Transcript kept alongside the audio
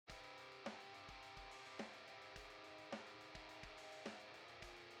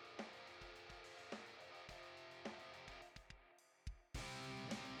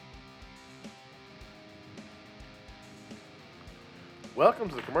Welcome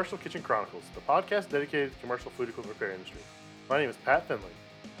to the Commercial Kitchen Chronicles, the podcast dedicated to the commercial food equipment repair industry. My name is Pat Finley.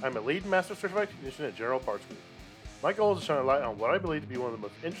 I'm a lead master certified technician at General Parts Group. My goal is to shine a light on what I believe to be one of the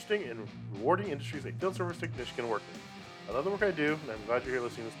most interesting and rewarding industries a field service technician can work in. I love the work I do, and I'm glad you're here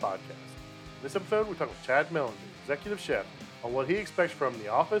listening to this podcast. In this episode, we talk with Chad Melinger, executive chef, on what he expects from the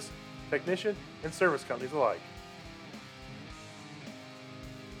office, technician, and service companies alike.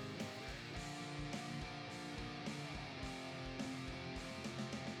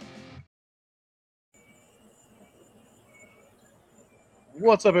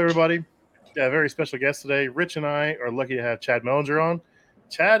 What's up, everybody? Got a very special guest today. Rich and I are lucky to have Chad Melinger on.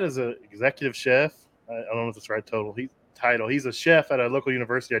 Chad is an executive chef. I don't know if that's the right title. He's a chef at a local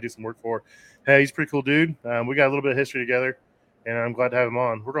university I do some work for. Hey, he's a pretty cool dude. We got a little bit of history together, and I'm glad to have him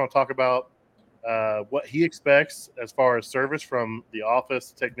on. We're going to talk about what he expects as far as service from the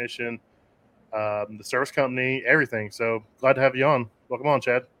office, technician, the service company, everything. So glad to have you on. Welcome on,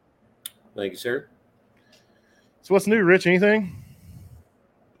 Chad. Thank you, sir. So what's new, Rich? Anything?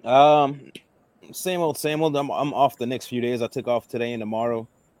 Same old. I'm off the next few days. I took off today and tomorrow,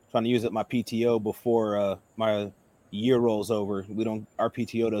 trying to use up my PTO before my year rolls over. Our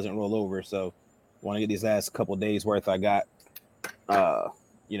PTO doesn't roll over, so want to get these last couple days worth I got,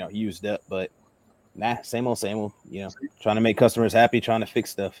 used up. But same old. Trying to make customers happy, trying to fix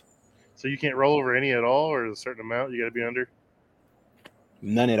stuff. So you can't roll over any at all, or a certain amount you got to be under?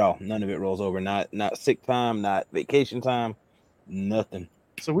 None at all. None of it rolls over. Not sick time, not vacation time, nothing.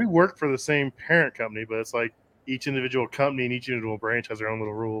 So we work for the same parent company, but it's like each individual company and each individual branch has their own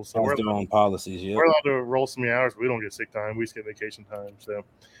little rules. So we're their own policies. Yeah, we're allowed to roll so many hours, but we don't get sick time. We just get vacation time. So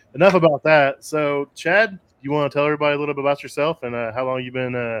enough about that. So Chad, you want to tell everybody a little bit about yourself and how long you've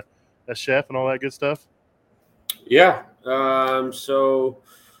been a chef and all that good stuff? Yeah. So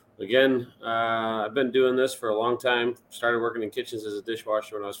again, I've been doing this for a long time. Started working in kitchens as a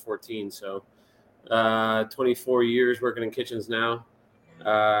dishwasher when I was 14. So 24 years working in kitchens now.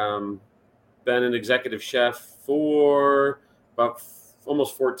 Been an executive chef for about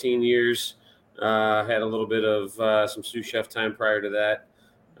almost 14 years. Had a little bit of some sous chef time prior to that.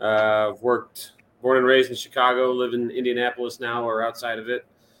 I've worked, born and raised in Chicago, live in Indianapolis now or outside of it.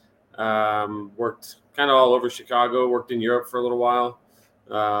 Worked kind of all over Chicago, worked in Europe for a little while,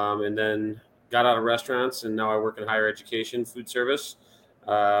 and then got out of restaurants, and now I work in higher education food service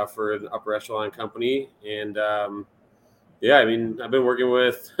for an upper echelon company. And I've been working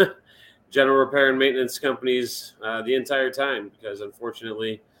with general repair and maintenance companies the entire time because,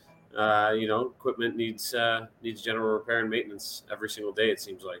 unfortunately, equipment needs general repair and maintenance every single day. It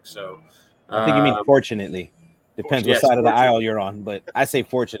seems like. So, I think you mean fortunately. Depends what side of the aisle you're on, but I say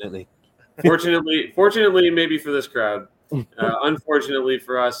fortunately. Fortunately, maybe for this crowd. Unfortunately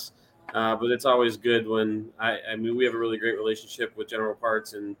for us, but it's always good when we have a really great relationship with General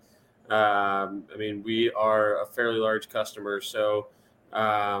Parts, and we are a fairly large customer, so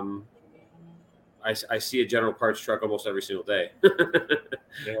I see a General Parts truck almost every single day.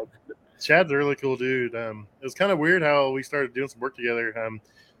 Yeah. Chad's a really cool dude. It was kind of weird how we started doing some work together.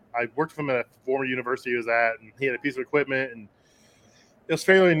 I worked with him at a former university he was at, and he had a piece of equipment, and it was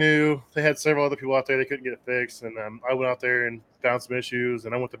fairly new. They had several other people out there. They couldn't get it fixed, and I went out there and found some issues,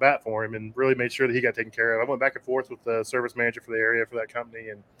 and I went to bat for him and really made sure that he got taken care of. I went back and forth with the service manager for the area for that company,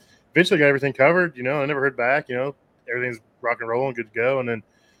 and eventually got everything covered. I never heard back. Everything's rock and rolling, good to go. And then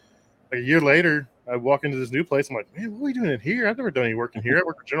like a year later, I walk into this new place. I'm like, man, what are we doing in here? I've never done any work in here. I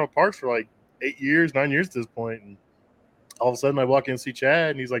worked for General Parts for like 9 years at this point. And all of a sudden I walk in and see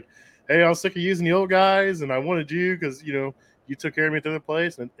Chad, and he's like, hey, I was sick of using the old guys, and I wanted you because, you took care of me at the other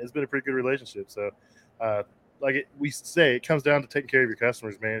place, and it's been a pretty good relationship. So we say, it comes down to taking care of your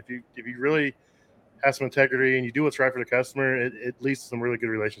customers, man. If you really have some integrity and you do what's right for the customer, it leads to some really good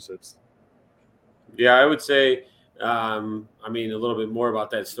relationships. Yeah, I would say, a little bit more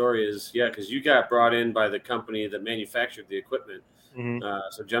about that story is, because you got brought in by the company that manufactured the equipment. Mm-hmm.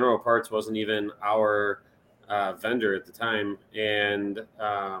 So General Parts wasn't even our vendor at the time. And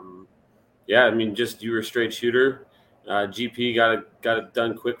you were a straight shooter. GP got it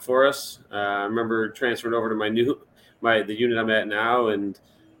done quick for us. I remember transferring over to the unit I'm at now, and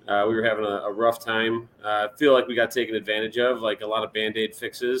we were having a rough time. I feel like we got taken advantage of, like a lot of Band-Aid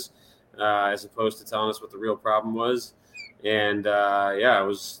fixes, as opposed to telling us what the real problem was. And it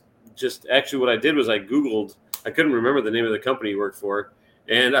was just actually what I did was I Googled. I couldn't remember the name of the company he worked for,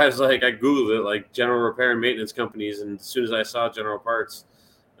 and I was like, I Googled it, like general repair and maintenance companies, and as soon as I saw General Parts,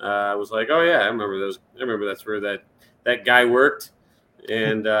 I was like, oh yeah, I remember those. I remember that's where that guy worked.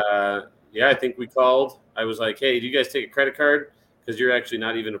 And I think we called. I was like, hey, do you guys take a credit card? Because you're actually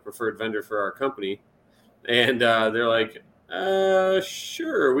not even a preferred vendor for our company. And they're like,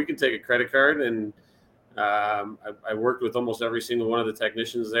 Sure, we can take a credit card, and I worked with almost every single one of the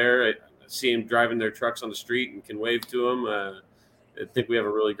technicians there. I see them driving their trucks on the street and can wave to them. I think we have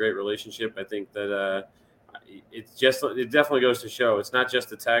a really great relationship. I think that it definitely goes to show it's not just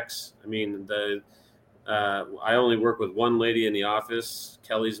the techs. I mean, I only work with one lady in the office.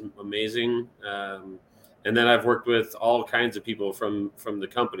 Kelly's amazing, and then I've worked with all kinds of people from the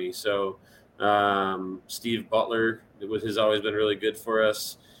company. So Steve Butler has always been really good for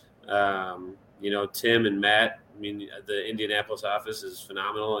us. Tim and Matt. I mean, the Indianapolis office is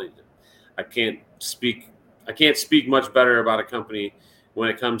phenomenal. I can't speak much better about a company when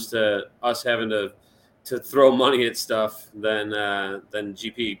it comes to us having to throw money at stuff than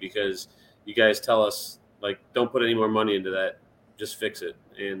GP, because you guys tell us, like, don't put any more money into that, just fix it.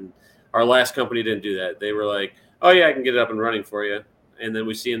 And our last company didn't do that. They were like, oh yeah, I can get it up and running for you, and then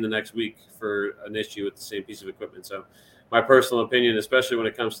we see them the next week for an issue with the same piece of equipment. So my personal opinion, especially when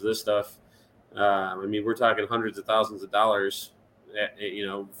it comes to this stuff, I mean, we're talking hundreds of thousands of dollars,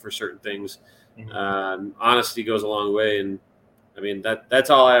 for certain things. Honesty goes a long way, and I mean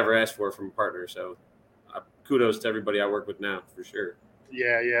that's all I ever asked for from a partner. So kudos to everybody I work with now, for sure.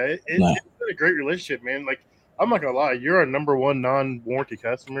 Yeah. It's been a great relationship, man. Like, I'm not gonna lie, you're our number one non-warranty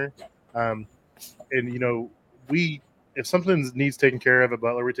customer, and if something needs taken care of at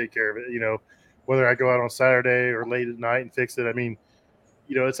Butler, we take care of it. Whether I go out on Saturday or late at night and fix it. I mean,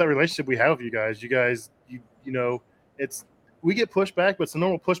 it's that relationship we have with you guys. It's we get pushback, but it's the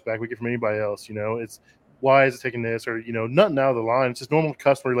normal pushback we get from anybody else. It's why is it taking this, or nothing out of the line. It's just normal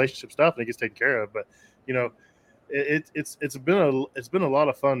customer relationship stuff, and it gets taken care of. But it's been a lot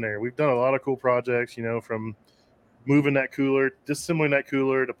of fun there. We've done a lot of cool projects. From moving that cooler, disassembling that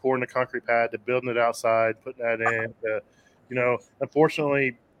cooler, to pouring the concrete pad, to building it outside, putting that in.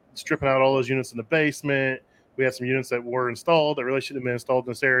 Unfortunately, stripping out all those units in the basement. We had some units that were installed that really shouldn't have been installed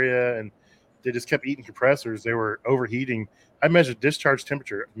in this area, and they just kept eating compressors. They were overheating. I measured discharge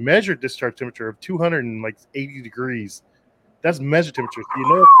temperature of 280 degrees. That's measured temperature.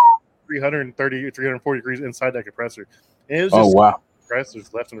 330, 340 degrees inside that compressor. And it was just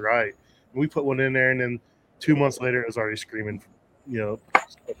compressors left and right. And we put one in there, and then 2 months later, it was already screaming.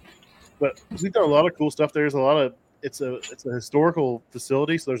 But we've done a lot of cool stuff. There's a lot of it's a historical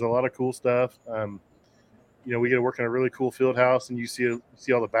facility, so there's a lot of cool stuff. We get to work in a really cool field house, and you see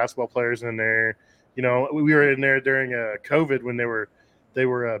all the basketball players in there. We were in there during COVID when they were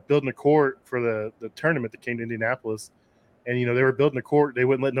building a court for the tournament that came to Indianapolis, and they were building a court. They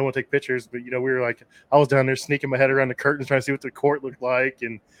wouldn't let no one take pictures, but we were like, I was down there sneaking my head around the curtains trying to see what the court looked like,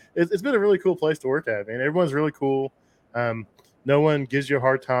 and it's been a really cool place to work at, man. Everyone's really cool. No one gives you a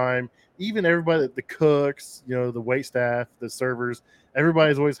hard time. Even everybody, the cooks, the wait staff, the servers,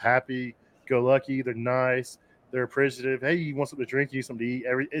 everybody's always happy, go lucky. They're nice. They're appreciative. Hey, you want something to drink? You need something to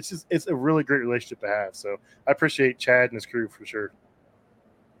eat? It's a really great relationship to have. So I appreciate Chad and his crew for sure.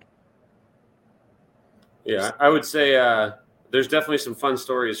 Yeah, I would say there's definitely some fun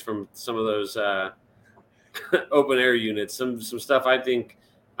stories from some of those open air units. Some stuff I think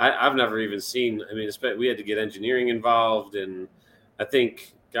I've never even seen. I mean, we had to get engineering involved, and I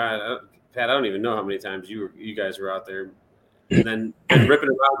think, God, Pat, I don't even know how many times you guys were out there, and then ripping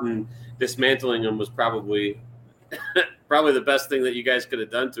them out and dismantling them was probably the best thing that you guys could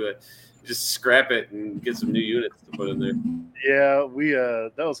have done to it. Just scrap it and get some new units to put in there. Yeah, we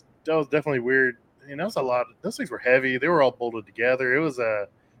that was definitely weird. That was a lot. Those things were heavy. They were all bolted together. It was a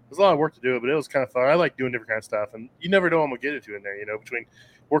lot of work to do it, but it was kind of fun. I like doing different kind of stuff, and you never know what I'm gonna get into in there. Between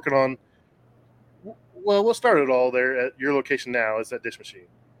working on. Well, we'll start it all there at your location now. Is that dish machine?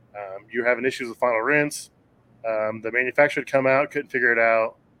 You're having issues with final rinse. The manufacturer had come out, couldn't figure it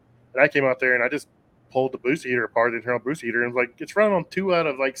out, and I came out there and I just pulled the booster heater apart, the internal booster heater, and was like, it's running on 2 out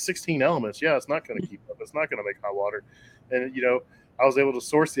of 16 elements. Yeah, it's not going to keep up. It's not going to make hot water. And I was able to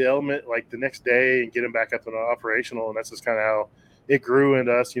source the element the next day and get them back up and operational, and that's just kind of how it grew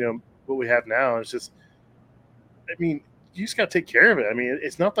into us. What we have now. It's just, I mean, you just got to take care of it. I mean,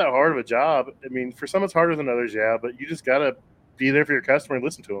 it's not that hard of a job. I mean, for some it's harder than others, yeah, but you just got to be there for your customer and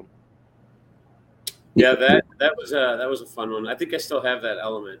listen to them. Yeah, that was a fun one. I think I still have that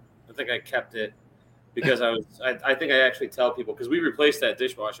element. I think I kept it because I think I actually tell people, because we replaced that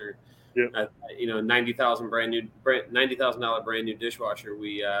dishwasher. Yeah. $90,000 brand new dishwasher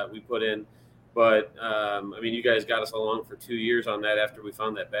we put in, but I mean, you guys got us along for 2 years on that after we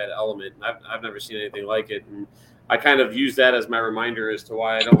found that bad element. I've never seen anything like it, and I kind of use that as my reminder as to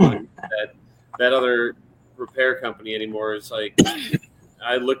why I don't want that other repair company anymore. It's like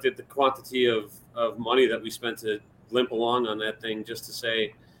I looked at the quantity of money that we spent to limp along on that thing just to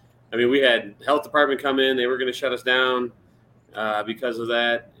say, I mean, we had health department come in. They were going to shut us down. Because of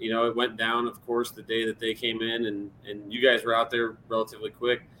that, it went down, of course, the day that they came in, and you guys were out there relatively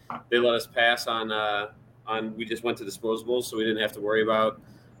quick. They let us pass on. We just went to disposables, so we didn't have to worry about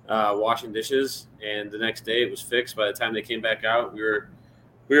washing dishes. And the next day, it was fixed. By the time they came back out, we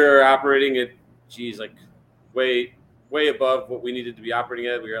were operating at, like way above what we needed to be operating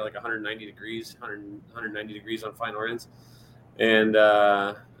at. We were at like 190 degrees, 190 degrees on fine orins, and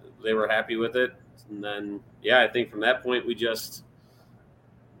they were happy with it. And then, I think from that point we just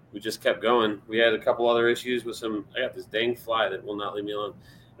kept going. We had a couple other issues with some. I got this dang fly that will not leave me alone.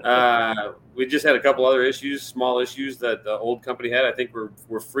 We just had a couple other issues, small issues that the old company had. I think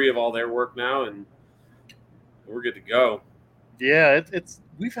we're free of all their work now, and we're good to go. Yeah, it's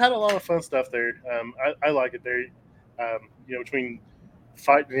we've had a lot of fun stuff there. I like it there. Between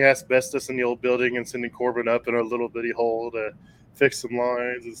fighting the asbestos in the old building and sending Corbin up in a little bitty hole to fix some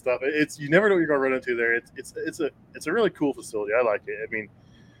lines and stuff. It's you never know what you're gonna run into there. It's a really cool facility. I like it. I mean,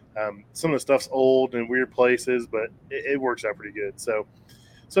 some of the stuff's old and weird places, but it works out pretty good. So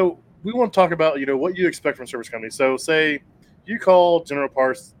we want to talk about what you expect from service companies. So say you call General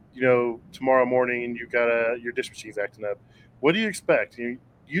Parts tomorrow morning and you've got your dish machine's acting up. What do you expect?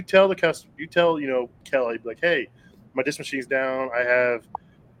 You tell the customer, Kelly, like, hey, my dish machine's down. I have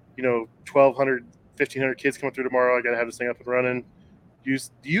 1,200, 1,500 kids coming through tomorrow. I got to have this thing up and running. Do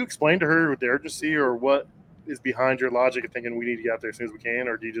you explain to her the urgency or what is behind your logic of thinking we need to get out there as soon as we can,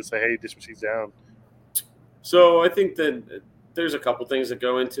 or do you just say, hey, dish machine's down? So I think that there's a couple things that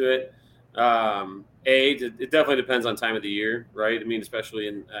go into it. It definitely depends on time of the year, right? I mean, especially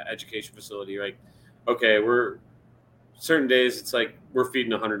in education facility, right? Okay, we're certain days it's like we're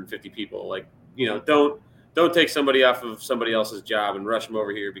feeding 150 people. Like, don't take somebody off of somebody else's job and rush them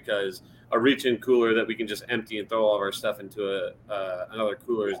over here because a reach-in cooler that we can just empty and throw all of our stuff into another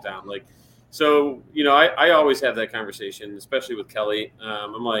cooler is down. Like, so I always have that conversation, especially with Kelly.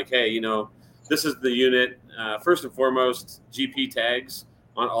 I'm like, hey, this is the unit. First and foremost, GP tags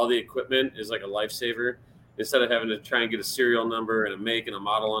on all the equipment is like a lifesaver. Instead of having to try and get a serial number and a make and a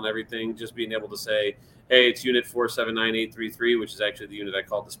model on everything, just being able to say, hey, it's unit 479833, which is actually the unit I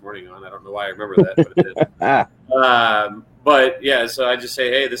called this morning on. I don't know why I remember that, but it did. But yeah, so I just say,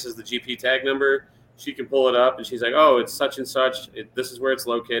 hey, this is the GP tag number. She can pull it up, and she's like, oh, it's such and such. This is where it's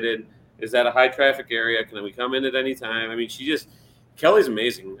located. Is that a high traffic area? Can we come in at any time? I mean, Kelly's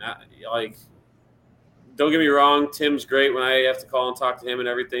amazing. Don't get me wrong, Tim's great when I have to call and talk to him and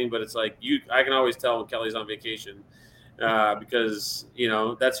everything, but it's like I can always tell when Kelly's on vacation because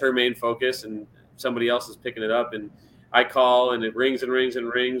that's her main focus, and somebody else is picking it up. And I call, and it rings and rings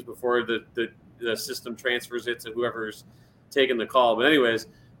and rings before the system transfers it to whoever's taking the call. But anyways,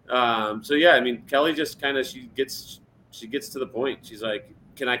 so yeah, I mean, Kelly just kind of she gets to the point. She's like,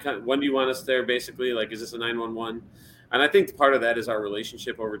 when do you want us there? Basically, like, is this a 911? And I think part of that is our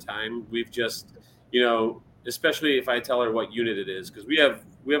relationship over time. We've just especially if I tell her what unit it is, because we have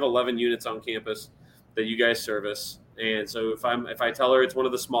 11 units on campus that you guys service. And so if I tell her it's one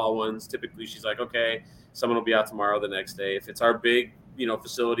of the small ones, typically she's like, okay, someone will be out tomorrow, the next day. If it's our big,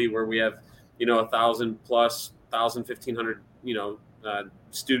 facility where we have, 1,000 plus, 1,000, 1,500,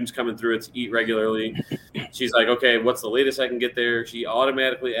 students coming through it to eat regularly, she's like, okay, what's the latest I can get there? She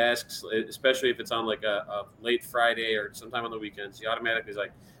automatically asks, especially if it's on like a late Friday or sometime on the weekend, she automatically is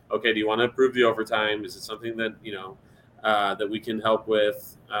like, okay, do you want to approve the overtime? Is it something that, that we can help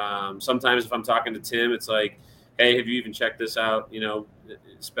with? Sometimes if I'm talking to Tim, it's like, hey, have you even checked this out?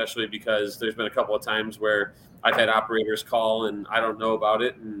 Especially because there's been a couple of times where I've had operators call and I don't know about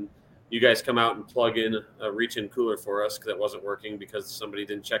it. And you guys come out and plug in a reach-in cooler for us because it wasn't working because somebody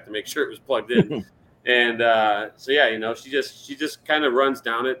didn't check to make sure it was plugged in. And so, yeah, she just kind of runs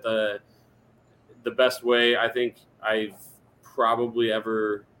down it the best way I think I've probably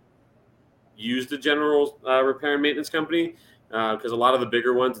ever used a general repair and maintenance company, because a lot of the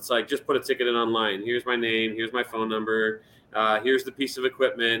bigger ones, it's like, just put a ticket in online. Here's my name. Here's my phone number. Here's the piece of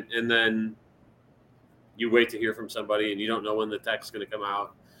equipment. And then you wait to hear from somebody and you don't know when the tech's going to come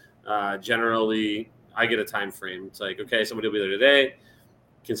out. Generally, I get a time frame. It's like, okay, somebody will be there today.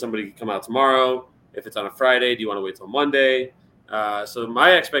 Can somebody come out tomorrow? If it's on a Friday, do you want to wait till Monday? So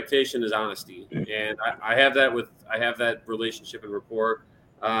my expectation is honesty. And I have that relationship and rapport.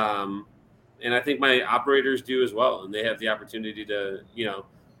 And I think my operators do as well. And they have the opportunity to,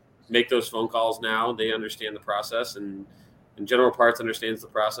 make those phone calls now. They understand the process, and General Parts understands the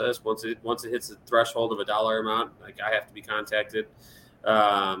process. Once it hits the threshold of a dollar amount, like, I have to be contacted.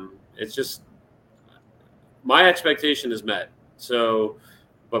 It's just my expectation is met. So,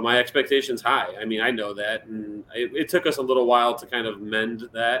 but my expectation's high. I mean, I know that. And it took us a little while to kind of mend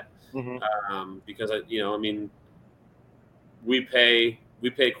that, because we pay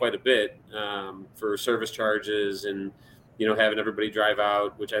quite a bit for service charges and having everybody drive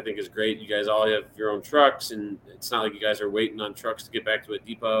out, which I think is great. You guys all have your own trucks, and it's not like you guys are waiting on trucks to get back to a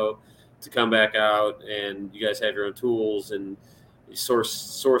depot to come back out, and you guys have your own tools and you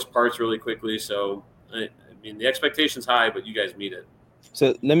source parts really quickly. So I mean, the expectation's high, but you guys meet it.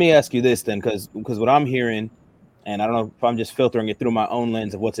 So let me ask you this then, because what I'm hearing, and I don't know if I'm just filtering it through my own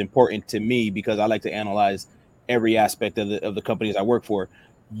lens of what's important to me, because I like to analyze every aspect of the companies I work for.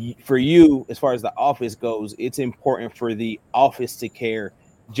 For you, as far as the office goes, it's important for the office to care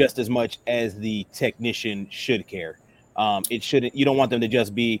just as much as the technician should care. It shouldn't. You don't want them to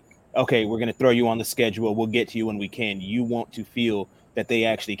just be, okay, we're going to throw you on the schedule. We'll get to you when we can. You want to feel that they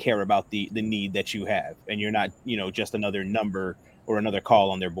actually care about the need that you have, and you're not, just another number or another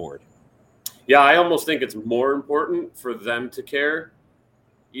call on their board. Yeah, I almost think it's more important for them to care.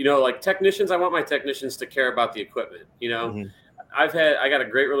 Like technicians, I want my technicians to care about the equipment. Mm-hmm. I got a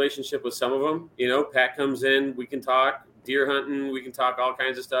great relationship with some of them. Pat comes in, we can talk deer hunting, we can talk all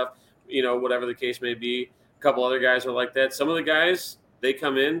kinds of stuff, whatever the case may be. A couple other guys are like that. Some of the guys, they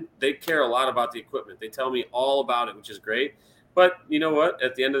come in, they care a lot about the equipment. They tell me all about it, which is great. But you know what?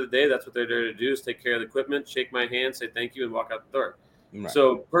 At the end of the day, that's what they're there to do, is take care of the equipment, shake my hand, say thank you, and walk out the door. Right.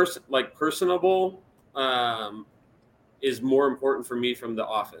 So personable is more important for me from the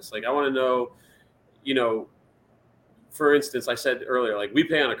office. Like I want to know, for instance, I said earlier, like we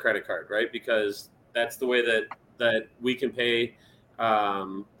pay on a credit card, right? Because that's the way that we can pay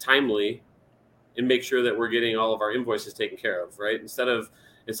timely and make sure that we're getting all of our invoices taken care of, right? Instead of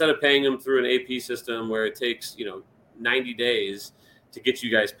paying them through an AP system where it takes 90 days to get you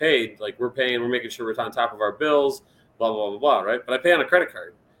guys paid, like we're making sure we're on top of our bills, blah blah blah blah, right? But I pay on a credit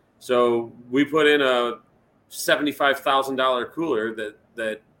card, so we put in a $75,000 cooler that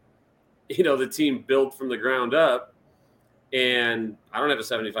the team built from the ground up, and I don't have a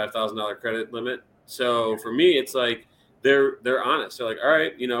 $75,000 credit limit. So for me, it's like they're honest. They're like, all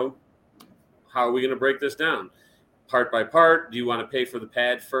right, how are we going to break this down part by part? Do you want to pay for the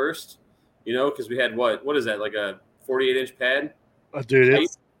pad first? Because we had what is that, like a 48-inch pad? Dude,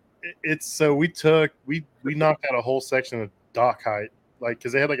 it's so we knocked out a whole section of dock height, like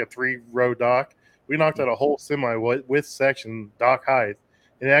because they had like a 3-row dock. We knocked out a whole semi width section dock height,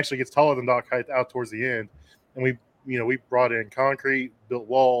 and it actually gets taller than dock height out towards the end. And we brought in concrete, built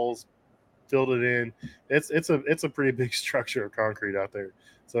walls, filled it in. It's a pretty big structure of concrete out there.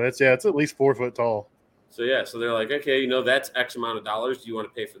 So it's at least 4 foot tall. So they're like, okay, that's X amount of dollars. Do you want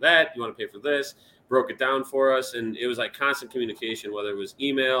to pay for that? Do you want to pay for this? Broke it down for us, and it was like constant communication, whether it was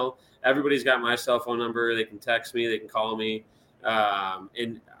email. Everybody's got my cell phone number. They can text me. They can call me.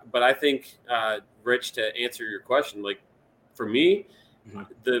 But I think, Rich, to answer your question, like for me,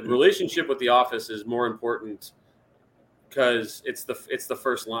 the relationship with the office is more important because it's the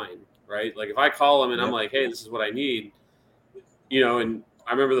first line, right? Like if I call them and I'm like, hey, this is what I need, and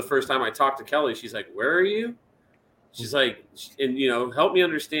I remember the first time I talked to Kelly, she's like, where are you? She's like, and help me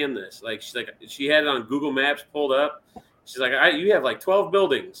understand this. Like, she's like, she had it on Google Maps pulled up. She's like, you have like 12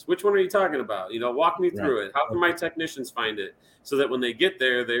 buildings. Which one are you talking about? Walk me through it. How can my technicians find it so that when they get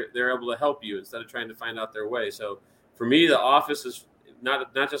there, they're able to help you instead of trying to find out their way. So for me, the office is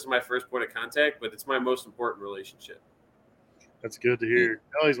not just my first point of contact, but it's my most important relationship. That's good to hear.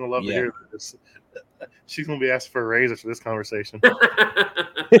 Kelly's gonna love to hear this. She's gonna be asking for a raise after this conversation.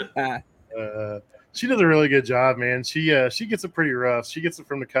 She does a really good job, man. She gets it pretty rough. She gets it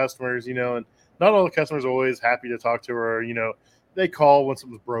from the customers, and not all the customers are always happy to talk to her. They call when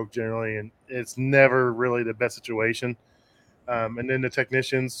something's broke generally, and it's never really the best situation. And then the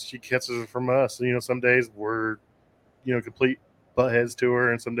technicians, she gets it from us. Some days we're, complete buttheads to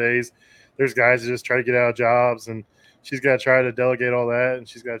her, and some days there's guys that just try to get out of jobs, and she's got to try to delegate all that, and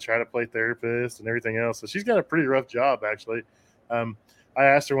she's got to try to play therapist and everything else. So she's got a pretty rough job, actually. I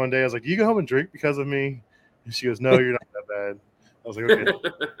asked her one day, I was like, you go home and drink because of me? And she goes, no, you're not that bad. I was like,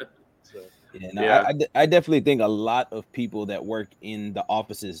 okay. I definitely think a lot of people that work in the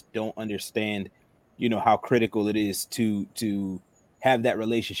offices don't understand, how critical it is to have that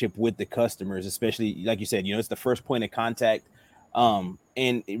relationship with the customers, especially like you said, it's the first point of contact.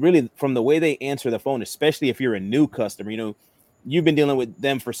 And really from the way they answer the phone, especially if you're a new customer, you've been dealing with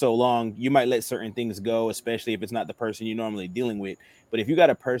them for so long, you might let certain things go, especially if it's not the person you're normally dealing with. But if you got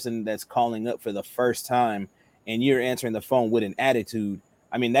a person that's calling up for the first time and you're answering the phone with an attitude,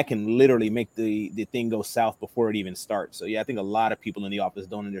 I mean, that can literally make the thing go south before it even starts. So, I think a lot of people in the office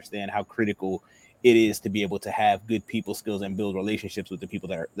don't understand how critical it is to be able to have good people skills and build relationships with the people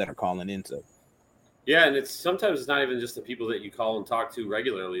that are calling in. So, yeah, and sometimes it's not even just the people that you call and talk to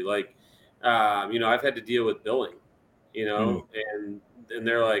regularly. Like, I've had to deal with billing, you know, and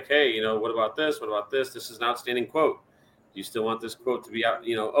they're like, hey, you know, what about this? What about this? This is an outstanding quote. Do you still want this quote to be out,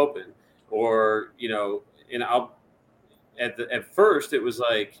 you know, open? Or, you know, and at first it was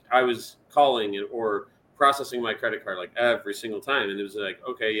like I was calling or processing my credit card like every single time, and it was like,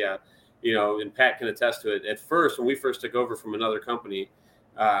 okay, yeah, you know, and Pat can attest to it. At first, when we first took over from another company,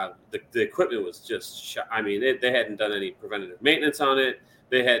 the equipment was just I mean, they hadn't done any preventative maintenance on it.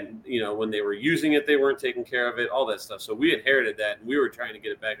 They had, you know, when they were using it, they weren't taking care of it, all that stuff. So we inherited that, and we were trying to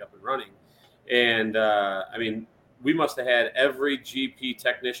get it back up and running. And I mean, we must have had every GP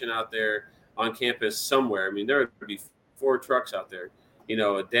technician out there on campus somewhere. I mean, there would be 4 trucks out there, you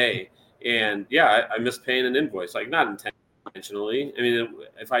know, a day. And yeah, I missed paying an invoice, like not intentionally. I mean,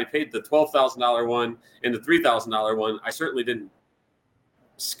 if I paid the $12,000 one and the $3,000 one, I certainly didn't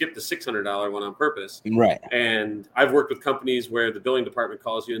skip the $600 one on purpose. Right. And I've worked with companies where the billing department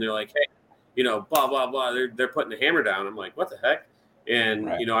calls you and they're like, hey, you know, blah, blah, blah. They're putting a hammer down. I'm like, what the heck? And,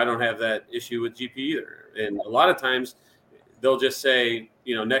 Right. you know, I don't have that issue with GP either. And a lot of times they'll just say,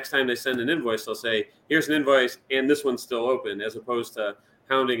 you know, next time they send an invoice, they'll say, here's an invoice and this one's still open, as opposed to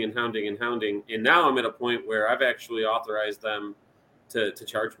hounding and hounding and hounding. And now I'm at a point where I've actually authorized them to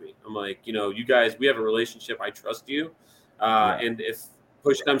charge me. I'm like, you know, you guys, we have a relationship. I trust you. And if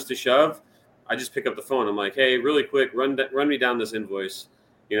push comes to shove, I just pick up the phone. I'm like, hey, really quick, run me down this invoice.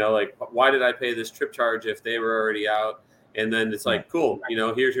 You know, like, why did I pay this trip charge if they were already out? And then it's like, cool, you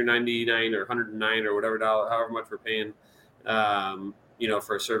know, here's your 99 or 109 or whatever dollar, however much we're paying, you know,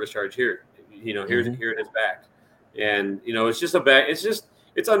 for a service charge here. You know, here it is back. And, you know, it's just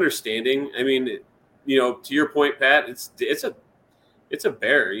it's understanding. I mean, you know, to your point, Pat, it's a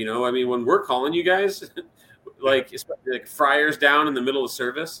bear, you know. I mean, when we're calling you guys, like fryers down in the middle of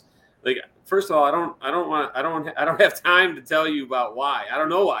service, like, first of all, I don't have time to tell you about why. I don't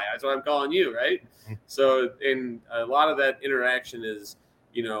know why. That's why I'm calling you, right? So, and a lot of that interaction is,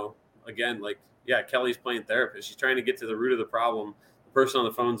 you know, again, like, yeah, Kelly's playing therapist. She's trying to get to the root of the problem. The person on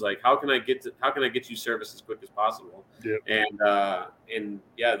the phone's like, how can I get you service as quick as possible? Yep. And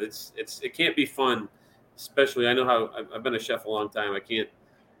yeah, it can't be fun. Especially, I know how I've been a chef a long time. I can't.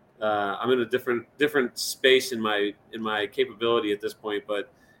 I'm in a different space in my capability at this point,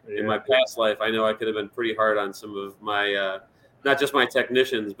 but in my past life, I know I could have been pretty hard on some of my, not just my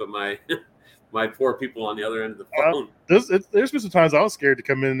technicians, but my my poor people on the other end of the phone. There's been some times I was scared to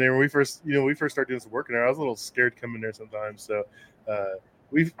come in there when we first started doing some work in there. I was a little scared to come in there sometimes. So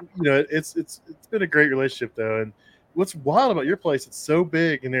we've, you know, it's been a great relationship though. And what's wild about your place, it's so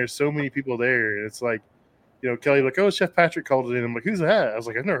big and there's so many people there. And it's like, you know, Kelly, like, oh, Chef Patrick called it in. I'm like, who's that? I was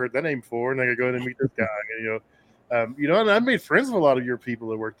like, I've never heard that name before. And I go in and meet this guy. And, you know, and I made friends with a lot of your people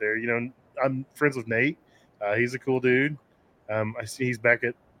that work there. You know, I'm friends with Nate. He's a cool dude. I see he's back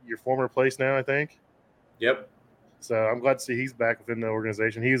at your former place now, I think. Yep. So I'm glad to see he's back within the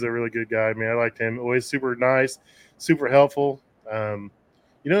organization. He's a really good guy, man. I liked him. Always super nice, super helpful. You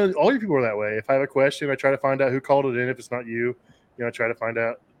know, all your people are that way. If I have a question, I try to find out who called it in. If it's not you, you know, I try to find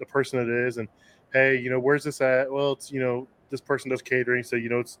out the person it is. And, hey, you know, where's this at? Well, it's, you know, this person does catering, so, you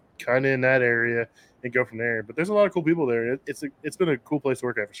know, it's kind of in that area, and go from there. But there's a lot of cool people there. It's been a cool place to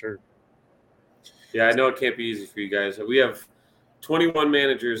work at for sure. Yeah, I know it can't be easy for you guys. We have 21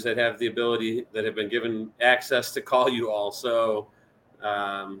 managers that have the ability, that have been given access to call you all. So,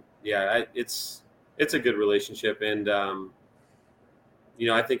 yeah, it's a good relationship, and you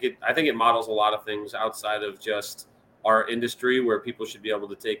know, I think it models a lot of things outside of just our industry, where people should be able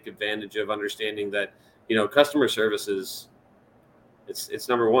to take advantage of understanding that, you know, customer service is it's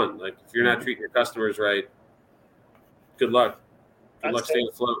number one. Like, if you're not treating your customers right, good luck. Good luck staying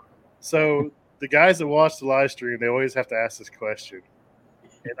afloat. So the guys that watch the live stream, they always have to ask this question.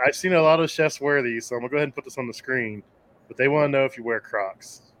 And I've seen a lot of chefs wear these, so I'm going to go ahead and put this on the screen. But they want to know if you wear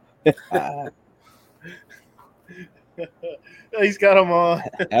Crocs. He's got them on.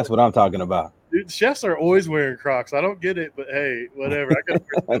 That's what I'm talking about. Dude, chefs are always wearing Crocs. I don't get it, but hey, whatever. I got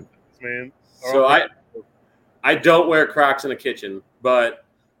to wear this, man. So I don't wear Crocs in the kitchen, but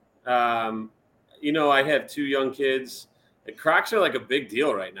you know, I have 2 young kids. The Crocs are like a big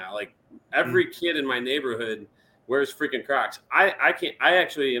deal right now. Like, every kid in my neighborhood wears freaking Crocs. I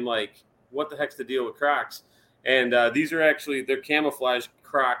actually am like, what the heck's the deal with Crocs? And these are actually, they're camouflage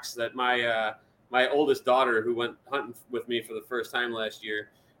Crocs that my oldest daughter, who went hunting with me for the first time last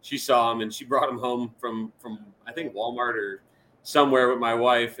year, she saw them and she brought them home from I think Walmart or somewhere with my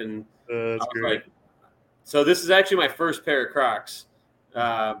wife. And that's great. Like, so this is actually my first pair of Crocs.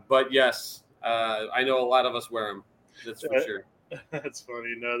 But yes, I know a lot of us wear them. That's for sure. That's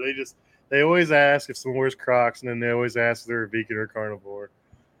funny. No, they always ask if someone wears Crocs, and then they always ask if they're a vegan or carnivore.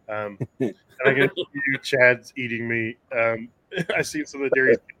 And I can see Chad's eating meat. I see some of the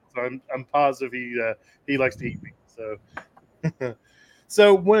dairy, so I'm positive he likes to eat meat. So.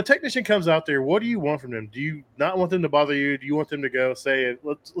 So when a technician comes out there, what do you want from them? Do you not want them to bother you? Do you want them to go say,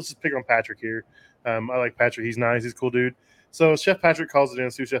 let's just pick on Patrick here. I like Patrick. He's nice. He's a cool dude. So Chef Patrick calls it in,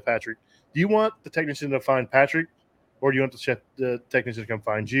 Sous Chef Patrick. Do you want the technician to find Patrick, or do you want the technician to come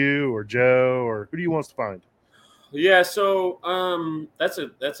find you or Joe, or who do you want us to find? Yeah, so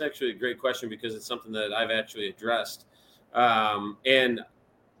that's actually a great question because it's something that I've actually addressed, and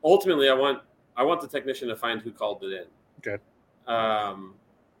ultimately I want the technician to find who called it in. Okay.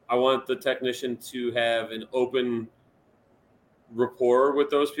 I want the technician to have an open rapport with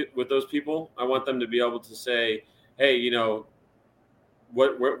those people. I want them to be able to say, "Hey,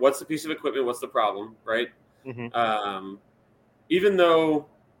 what's the piece of equipment? What's the problem?" Right? Mm-hmm. Even though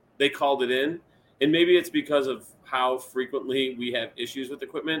they called it in, and maybe it's because of how frequently we have issues with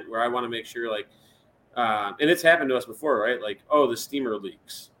equipment, where I want to make sure, like, and it's happened to us before, right? Like, oh, the steamer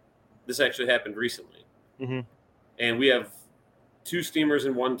leaks. This actually happened recently, and we have 2 steamers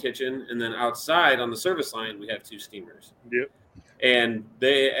in one kitchen, and then outside on the service line we have 2 steamers. Yep. And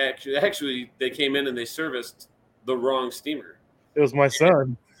they actually they came in and they serviced the wrong steamer. It was my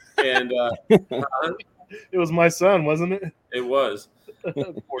son. And it was my son, wasn't it? It was.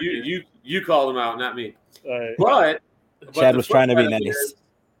 you called him out, not me. Right. But Chad was trying to be nice.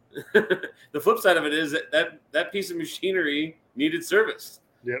 The flip side of it is that piece of machinery needed service.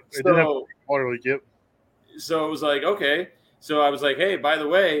 Yep. It did have a water leak. Yep. So it was like, okay. So I was like, hey, by the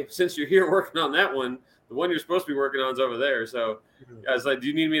way, since you're here working on that one, the one you're supposed to be working on is over there. So I was like, do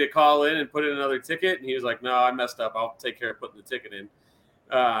you need me to call in and put in another ticket? And he was like, no, I messed up. I'll take care of putting the ticket in.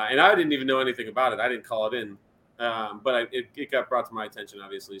 And I didn't even know anything about it. I didn't call it in. But it got brought to my attention,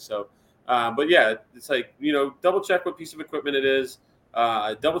 obviously. So, but yeah, it's like, double check what piece of equipment it is.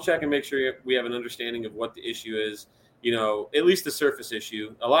 Double check and make sure we have an understanding of what the issue is. At least the surface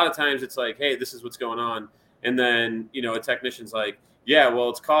issue. A lot of times it's like, hey, this is what's going on. And then, a technician's like, yeah, well,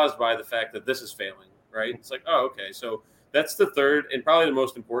 it's caused by the fact that this is failing, right? It's like, oh, okay. So that's the third and probably the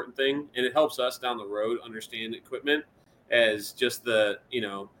most important thing. And it helps us down the road understand equipment as just the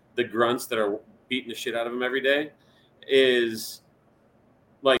grunts that are beating the shit out of them every day is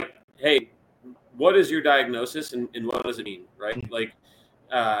like, hey, what is your diagnosis and what does it mean, right? Like,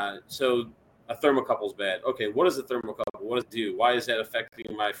 so a thermocouple is bad. Okay, what is a thermocouple? What does it do? Why is that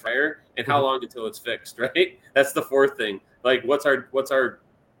affecting my fryer? And how long until it's fixed, right? That's the fourth thing. Like, what's our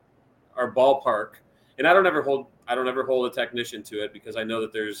ballpark? And I don't ever hold a technician to it because I know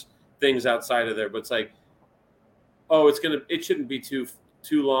that there's things outside of there. But it's like, oh, it shouldn't be too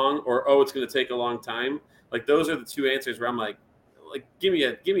long, or oh, it's gonna take a long time. Like, those are the two answers where I'm like give me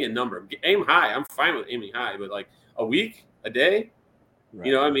a number. Aim high. I'm fine with aiming high, but like a week, a day.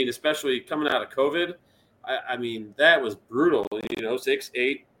 Right. Especially coming out of COVID, I mean, that was brutal. 6,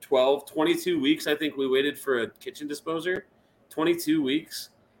 8, 12, 22 weeks. I think we waited for a kitchen disposer. 22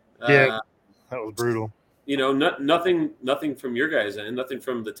 weeks. Yeah, that was brutal. Nothing from your guys' end, nothing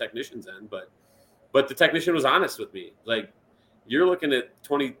from the technician's end, but the technician was honest with me. Like, you're looking at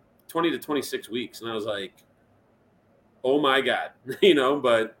 20 to 26 weeks. And I was like, oh my God,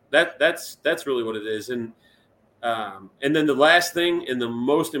 but that's really what it is. And then the last thing and the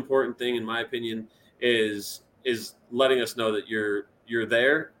most important thing, in my opinion, is letting us know that you're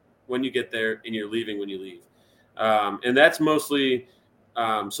there when you get there and you're leaving when you leave. And that's mostly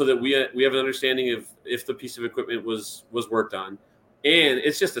so that we have an understanding of if the piece of equipment was worked on, and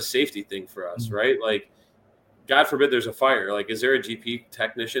it's just a safety thing for us, right? Like, God forbid there's a fire. Like, is there a GP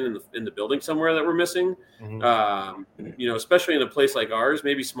technician in the building somewhere that we're missing? Especially in a place like ours,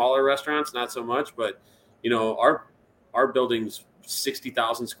 maybe smaller restaurants, not so much, but our building's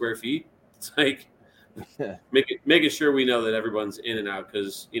 60,000 square feet. It's like making sure we know that everyone's in and out,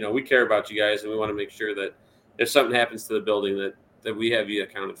 because we care about you guys and we want to make sure that if something happens to the building that we have you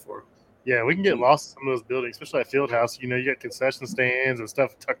accounted for. Yeah, we can get lost in some of those buildings, especially at Fieldhouse. You got concession stands and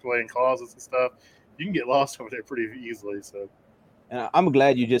stuff tucked away in closets and stuff. You can get lost over there pretty easily. So, and I'm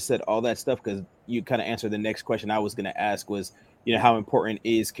glad you just said all that stuff, because you kind of answered the next question I was going to ask was, how important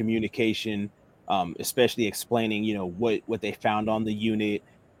is communication, especially explaining, what they found on the unit,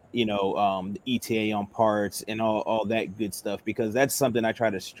 the ETA on parts and all that good stuff, because that's something I try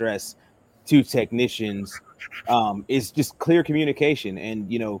to stress to technicians, is just clear communication.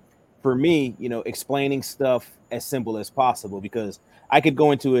 And, for me, explaining stuff as simple as possible, because I could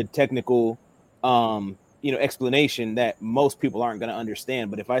go into a technical, explanation that most people aren't going to understand.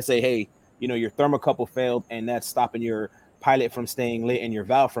 But if I say, hey, your thermocouple failed and that's stopping your pilot from staying lit and your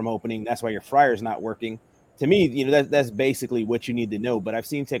valve from opening, that's why your fryer is not working. to me, that's basically what you need to know. But I've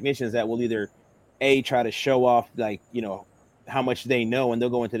seen technicians that will either try to show off like how much they know, and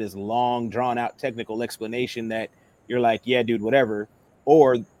they'll go into this long drawn out technical explanation that you're like, yeah, dude, whatever.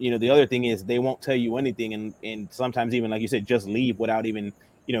 Or the other thing is they won't tell you anything, and sometimes even like you said, just leave without even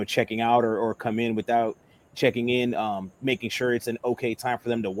checking out, or come in without checking in, making sure it's an okay time for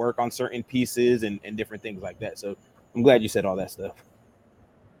them to work on certain pieces and different things like that. So I'm glad you said all that stuff.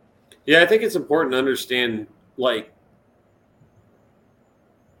 Yeah, I think it's important to understand, like,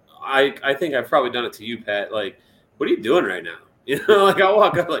 I think I've probably done it to you, Pat. Like, what are you doing right now? Like I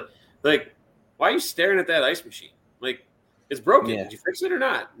walk up like, why are you staring at that ice machine? Like, it's broken. Yeah. Did you fix it or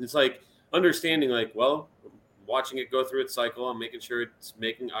not? It's like understanding, like, well, watching it go through its cycle. I'm making sure it's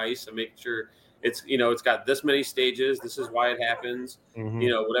making ice. I'm making sure it's it's got this many stages. This is why it happens.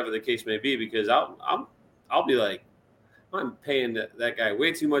 Whatever the case may be. Because I'll be like, I'm paying that guy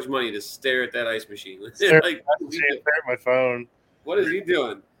way too much money to stare at that ice machine. Stare Like, at my phone. What is he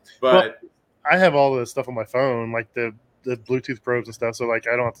doing? But I have all the stuff on my phone, like the Bluetooth probes and stuff. So like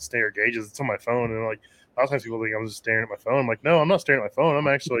I don't have to stare at gauges. It's on my phone, and like a lot of times people think I'm just staring at my phone. I'm like, no, I'm not staring at my phone. I'm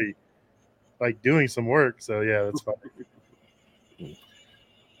actually like doing some work. So yeah, that's fine.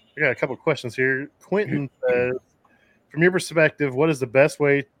 I got a couple of questions here. Quentin says, from your perspective, what is the best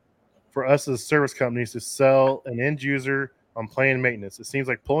way for us as service companies to sell an end user on planned maintenance? It seems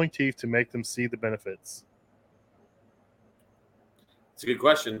like pulling teeth to make them see the benefits. It's a good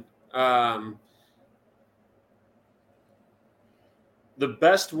question. The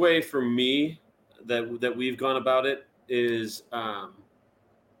best way for me that we've gone about it is,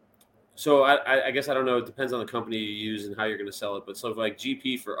 so I guess I don't know. It depends on the company you use and how you're going to sell it. But so like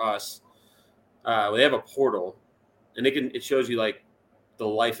GP for us, they have a portal, and it shows you like the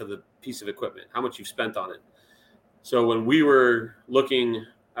life of the piece of equipment, how much you've spent on it. So when we were looking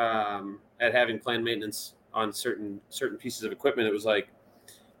at having planned maintenance on certain pieces of equipment, it was like,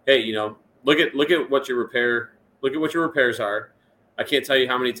 hey, look at what your repairs are. I can't tell you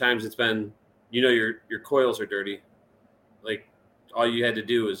how many times it's been, your coils are dirty. Like, all you had to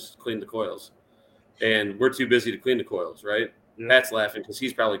do was clean the coils, and we're too busy to clean the coils, right? Yeah. Pat's laughing because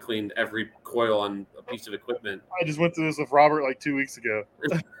he's probably cleaned every coil on a piece of equipment. I just went through this with Robert like 2 weeks ago.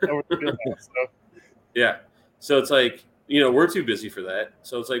 Yeah. So it's like, we're too busy for that.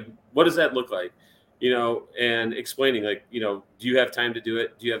 So it's like, what does that look like? And explaining, like, do you have time to do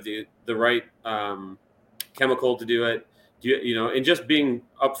it? Do you have the right chemical to do it? Do you, and just being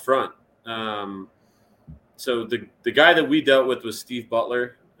upfront. So the guy that we dealt with was Steve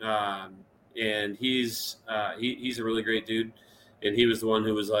Butler, and he's a really great dude. And he was the one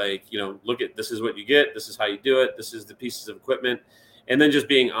who was like, look at, this is what you get. This is how you do it. This is the pieces of equipment. And then just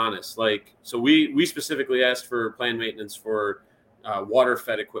being honest. Like, so we specifically asked for planned maintenance for water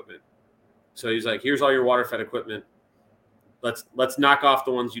fed equipment. So he's like, here's all your water fed equipment. Let's knock off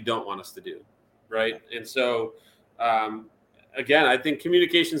the ones you don't want us to do. Right. And so, again, I think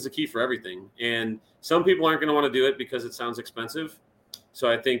communication is the key for everything. And some people aren't going to want to do it because it sounds expensive. So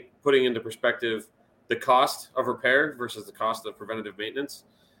I think putting into perspective the cost of repair versus the cost of preventative maintenance,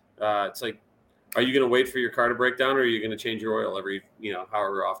 it's like, are you going to wait for your car to break down, or are you going to change your oil every,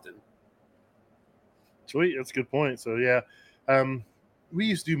 however often? Sweet. That's a good point. So yeah, we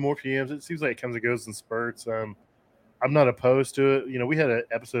used to do more PMs. It seems like it comes and goes in spurts. I'm not opposed to it. We had an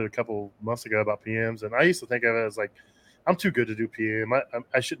episode a couple months ago about PMs, and I used to think of it as like, I'm too good to do PM.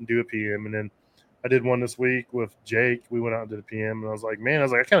 I shouldn't do a PM. And then I did one this week with Jake. We went out and did a PM, and I was like,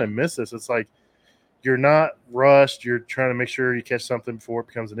 I kind of miss this. It's like, you're not rushed. You're trying to make sure you catch something before it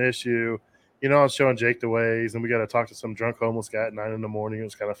becomes an issue. I was showing Jake the ways, and we got to talk to some drunk homeless guy at 9 a.m. It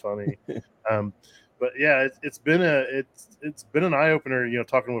was kind of funny. But yeah, it's been an eye opener,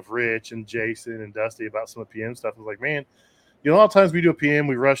 talking with Rich and Jason and Dusty about some of the PM stuff. I was like, man, a lot of times we do a PM,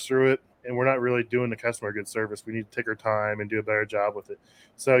 we rush through it, and we're not really doing the customer a good service. We need to take our time and do a better job with it.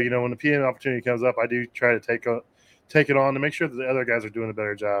 So, when the PM opportunity comes up, I do try to take it on to make sure that the other guys are doing a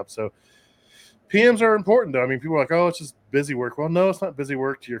better job. So PMs are important, though. I mean, people are like, oh, it's just busy work. Well, no, it's not busy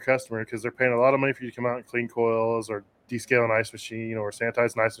work to your customer, because they're paying a lot of money for you to come out and clean coils or descale an ice machine or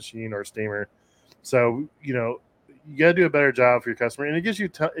sanitize an ice machine or a steamer. So, you got to do a better job for your customer, and it gives you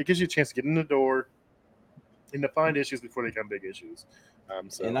a chance to get in the door and to find issues before they become big issues.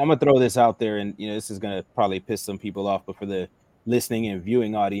 And I'm gonna throw this out there, and this is gonna probably piss some people off, but for the listening and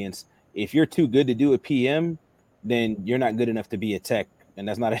viewing audience, if you're too good to do a PM, then you're not good enough to be a tech. And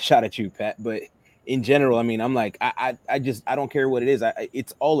that's not a shot at you, Pat, but in general, I mean, I'm like, I don't care what it is.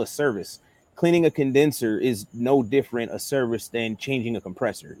 It's all a service. Cleaning a condenser is no different a service than changing a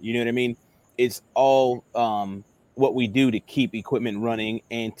compressor. You know what I mean? It's all what we do to keep equipment running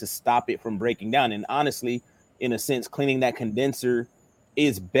and to stop it from breaking down. And honestly, in a sense, cleaning that condenser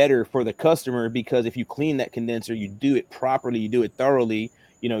is better for the customer, because if you clean that condenser, you do it properly, you do it thoroughly.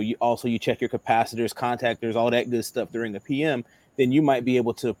 You check your capacitors, contactors, all that good stuff during the PM. Then you might be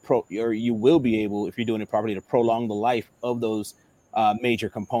able to you will be able, if you're doing it properly, to prolong the life of those major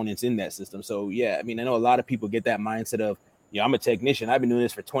components in that system. So yeah, I mean, I know a lot of people get that mindset of, I'm a technician, I've been doing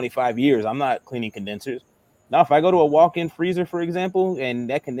this for 25 years, I'm not cleaning condensers. Now, if I go to a walk-in freezer, for example, and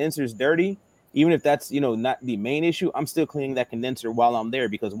that condenser is dirty, even if that's not the main issue, I'm still cleaning that condenser while I'm there,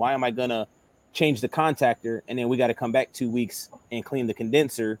 because why am I gonna change the contactor and then we got to come back 2 weeks and clean the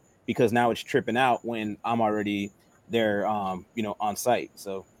condenser because now it's tripping out when I'm already there, on site.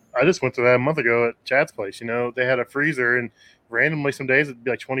 So I just went to that a month ago at Chad's place. They had a freezer, and randomly some days it'd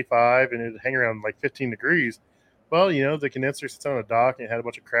be like 25 and it'd hang around like 15 degrees. Well, the condenser sits on a dock and it had a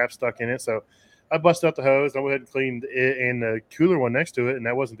bunch of crap stuck in it. So I busted out the hose. I went ahead and cleaned it and the cooler one next to it, and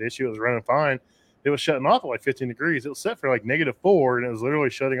that wasn't the issue. It was running fine. It was shutting off at like 15 degrees. It was set for like -4, and it was literally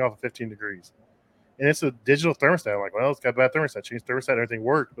shutting off at 15 degrees. And it's a digital thermostat. I'm like, well, it's got a bad thermostat. Changed thermostat, everything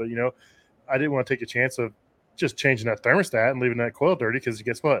worked. But, I didn't want to take a chance of just changing that thermostat and leaving that coil dirty, because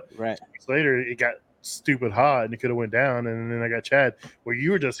guess what? right. 2 weeks later, it got stupid hot and it could have went down. And then I got Chad, well,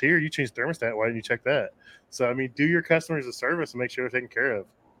 you were just here. You changed thermostat. Why didn't you check that? So, I mean, do your customers a service and make sure they're taken care of.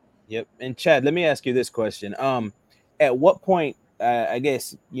 Yep. And Chad, let me ask you this question. At what point, I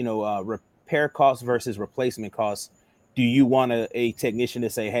guess, repair costs versus replacement costs, do you want a technician to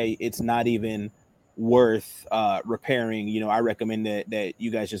say, hey, it's not even worth repairing? I recommend that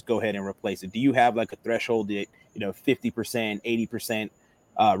you guys just go ahead and replace it. Do you have like a threshold that, 50%, 80%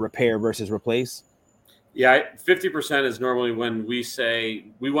 repair versus replace? Yeah, 50% is normally when we say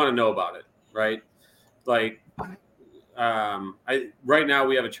we want to know about it, right? Like, right now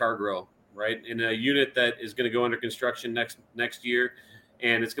we have a char grill, right, in a unit that is going to go under construction next year,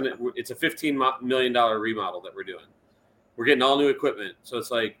 and it's a $15 million remodel that we're doing. We're getting all new equipment, so it's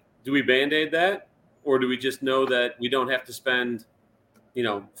like, do we band-aid that, or do we just know that we don't have to spend,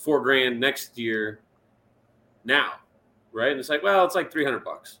 $4,000 next year now, right? And it's like, well, it's like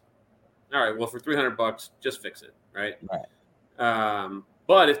 $300. All right, well, for $300, just fix it, right? Right.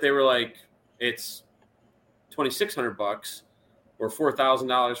 But if they were like, it's $2,600 or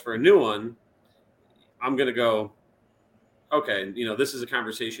 $4,000 for a new one, I'm going to go, okay, this is a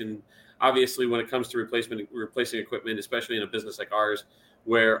conversation. Obviously, when it comes to replacing equipment, especially in a business like ours,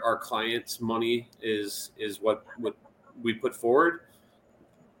 where our clients' money is what we put forward,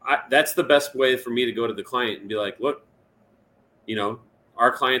 that's the best way for me to go to the client and be like, look,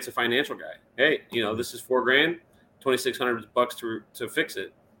 our client's a financial guy. Hey, this is $4,000, $2,600 to fix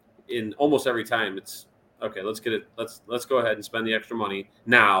it. In almost every time, it's okay. Let's get it. Let's go ahead and spend the extra money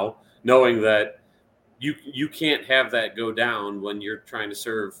now, knowing that you can't have that go down when you're trying to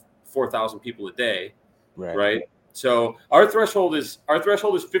serve 4,000 people a day, right? So our threshold is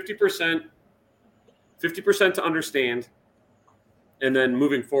 50%, 50% to understand, and then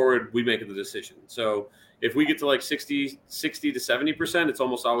moving forward, we make the decision. So if we get to like 60 to 70%, it's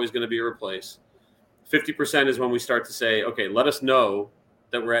almost always going to be a replace. 50% is when we start to say, okay, let us know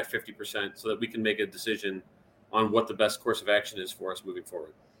that we're at 50% so that we can make a decision on what the best course of action is for us moving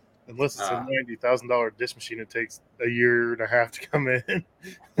forward. Unless it's a $90,000 dish machine, it takes a year and a half to come in.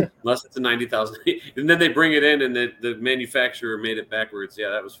 Unless it's a $90,000, and then they bring it in, and the manufacturer made it backwards. Yeah,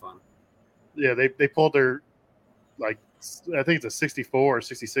 that was fun. Yeah, they pulled their, like, I think it's a 64 or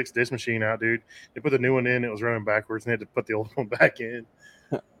 66 dish machine out, dude. They put the new one in, it was running backwards, and they had to put the old one back in.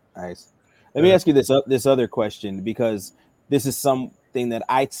 Nice. Let me ask you this other question, because this is something that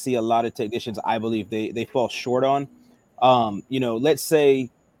I see a lot of technicians, I believe they fall short on. Let's say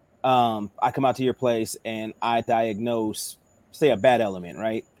I come out to your place and I diagnose, say, a bad element,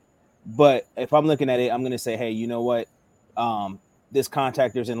 right? But if I'm looking at it, I'm going to say, hey, you know what? This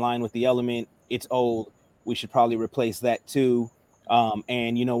contactor's in line with the element. It's old. We should probably replace that too.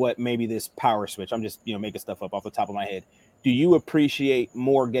 And you know what? Maybe this power switch. I'm just, making stuff up off the top of my head. Do you appreciate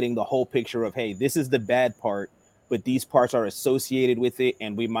more getting the whole picture of, hey, this is the bad part, but these parts are associated with it,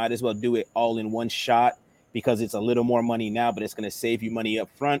 and we might as well do it all in one shot because it's a little more money now, but it's going to save you money up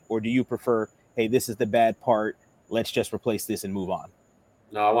front? Or do you prefer, hey, this is the bad part, let's just replace this and move on?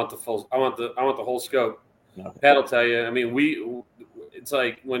 No, I want the whole scope. Okay. Pat will tell you. I mean, it's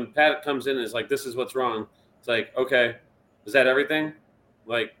like when Pat comes in and is like, this is what's wrong. It's like, okay, is that everything?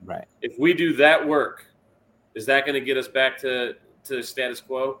 Like, right. If we do that work, is that going to get us back to status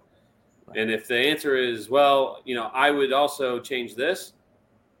quo? Right. And if the answer is, well, I would also change this,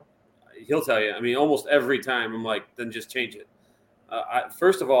 he'll tell you. I mean, almost every time I'm like, then just change it.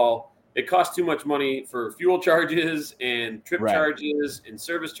 First of all, it costs too much money for fuel charges and trip charges and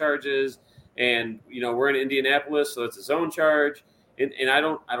service charges And we're in Indianapolis, so it's a zone charge, and I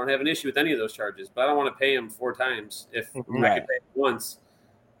don't have an issue with any of those charges, but I don't want to pay them 4 times if I can pay it once.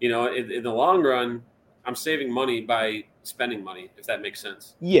 In the long run, I'm saving money by spending money, if that makes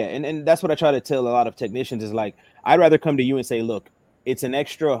sense. Yeah, and that's what I try to tell a lot of technicians is like, I'd rather come to you and say, look, it's an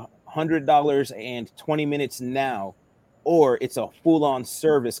extra $100 and 20 minutes now, or it's a full-on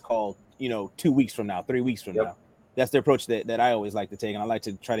service call, 2 weeks from now, 3 weeks from now. That's the approach that I always like to take, and I like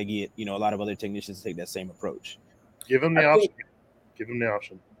to try to get a lot of other technicians to take that same approach. Give them the option. Give them the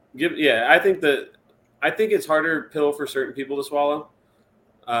option. I think it's harder pill for certain people to swallow.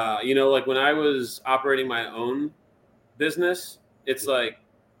 Like when I was operating my own business, it's like,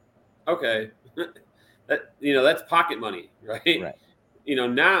 okay, that's pocket money, right?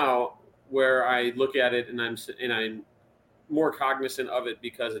 Now where I look at it and I'm more cognizant of it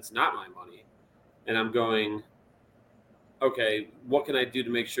because it's not my money, and I'm going, okay, what can I do to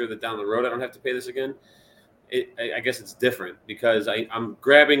make sure that down the road I don't have to pay this again? I guess it's different because I'm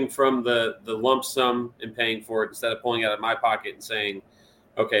grabbing from the lump sum and paying for it instead of pulling out of my pocket and saying,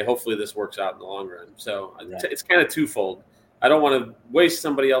 okay, hopefully this works out in the long run. So it's kind of twofold. I don't want to waste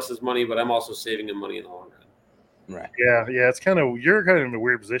somebody else's money, but I'm also saving them money in the long run. Right. Yeah. It's you're kind of in a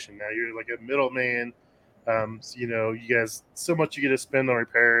weird position now. You're like a middleman. So, you guys, so much you get to spend on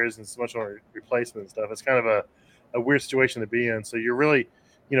repairs and so much on replacement and stuff. It's kind of a weird situation to be in. So you're really,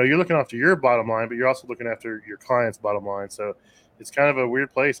 you're looking after your bottom line, but you're also looking after your client's bottom line. So it's kind of a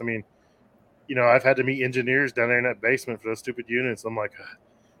weird place. I mean, I've had to meet engineers down there in that basement for those stupid units. I'm like,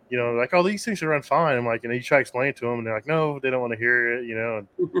 like, oh, these things should run fine. I'm like, you try to explain it to them, and they're like, no, they don't want to hear it. And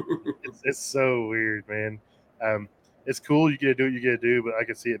it's so weird, man. It's cool. You get to do what you get to do, but I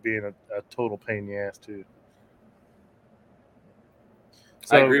can see it being a total pain in the ass too.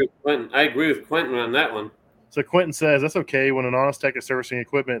 So, I agree with Quentin on that one. So Quentin says that's okay when an honest tech is servicing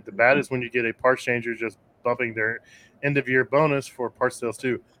equipment. The bad is when you get a parts changer just bumping their end of year bonus for parts sales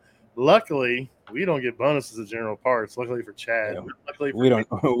too. Luckily, we don't get bonuses as general parts. Luckily for Chad, luckily for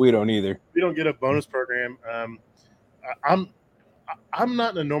we don't either. We don't get a bonus program. I'm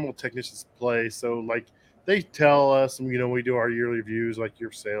not in a normal technician's place, so like they tell us, we do our yearly reviews, like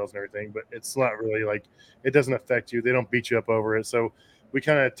your sales and everything, but it's not really like it doesn't affect you. They don't beat you up over it, so we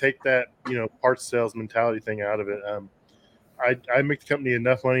kind of take that parts sales mentality thing out of it. I make the company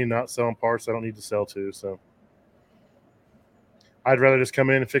enough money not selling parts I don't need to sell to, so I'd rather just come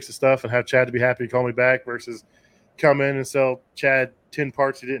in and fix the stuff and have Chad to be happy to call me back versus come in and sell Chad 10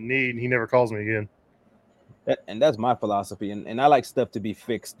 parts he didn't need and he never calls me again. And that's my philosophy, and I like stuff to be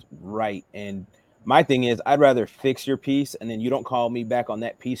fixed right. And my thing is, I'd rather fix your piece and then you don't call me back on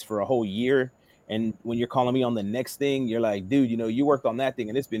that piece for a whole year. And when you're calling me on the next thing, you're like, dude, you worked on that thing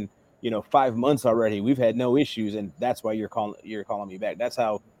and it's been, 5 months already. We've had no issues. And that's why you're calling me back. That's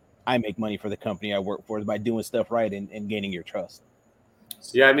how I make money for the company I work for, is by doing stuff right and gaining your trust.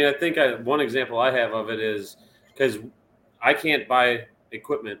 Yeah. I mean, I think one example I have of it is because I can't buy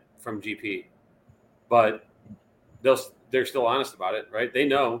equipment from GP, but they're still honest about it, right? They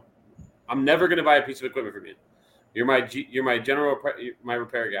know I'm never going to buy a piece of equipment from you. You're my my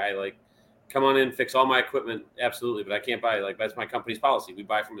repair guy. Like, come on in, fix all my equipment, absolutely. But I can't buy. Like, that's my company's policy. We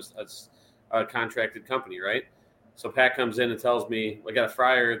buy from a contracted company, right? So Pat comes in and tells me, I got a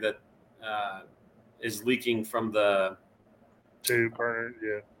fryer that is leaking from the tube burner.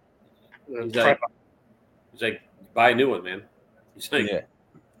 Yeah. He's like, buy a new one, man. He's like,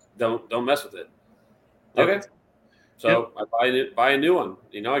 don't mess with it. Okay. So I buy a new one.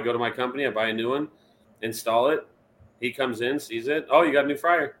 I go to my company, I buy a new one, install it. He comes in, sees it. Oh, you got a new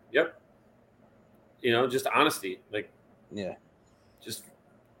fryer. Yep. Just honesty. Like, just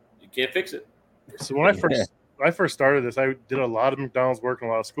you can't fix it. So when I first started this, I did a lot of McDonald's work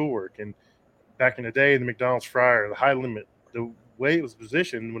and a lot of school work. And back in the day, the McDonald's fryer, the high limit, the way it was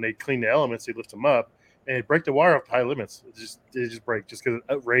positioned, when they clean the elements, they lift them up and they break the wire off the high limits. It just break just because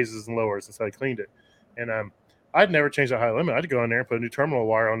it raises and lowers since I cleaned it. And I'd never change that high limit. I'd go in there and put a new terminal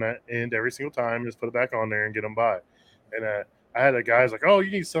wire on that end every single time, just put it back on there and get them by. And I had a guy's like, oh,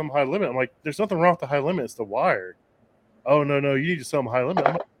 you need some high limit. I'm like, there's nothing wrong with the high limit. It's the wire. Oh, no, you need to sell them a high limit.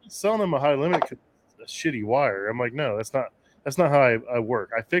 I'm like, selling them a high limit because it's a shitty wire. I'm like, no, that's not how I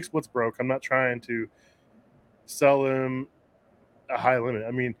work. I fix what's broke. I'm not trying to sell them a high limit.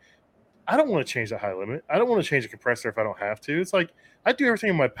 I mean, I don't want to change the high limit. I don't want to change the compressor if I don't have to. It's like I do everything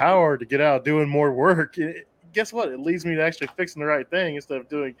in my power to get out doing more work. Guess what? It leads me to actually fixing the right thing instead of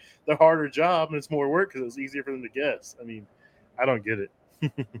doing the harder job, and it's more work because it's easier for them to guess. I mean, I don't get it.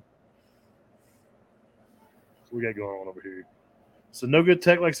 We got going on over here. So no good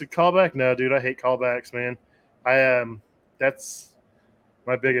tech likes a callback. No, dude, I hate callbacks, man. That's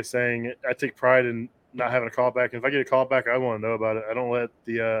my biggest saying. I take pride in not having a callback. And if I get a callback, I want to know about it. I don't let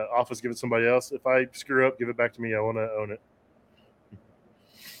the office give it to somebody else. If I screw up, give it back to me. I want to own it.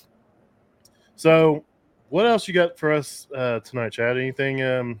 So, what else you got for us tonight, Chad?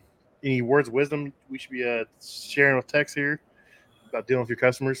 Anything? Any words of wisdom we should be sharing with Tex here about dealing with your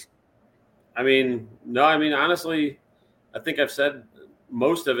customers? I mean, no, I mean, honestly, I think I've said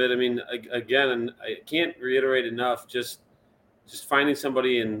most of it. I mean, again, and I can't reiterate enough, just finding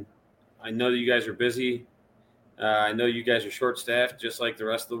somebody, and I know that you guys are busy. I know you guys are short staffed, just like the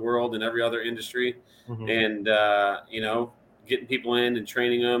rest of the world and every other industry. Mm-hmm. And, getting people in and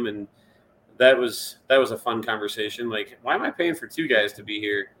training them. And that was a fun conversation. Like, why am I paying for two guys to be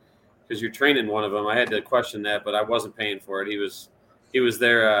here? Because you're training one of them. I had to question that, but I wasn't paying for it. He was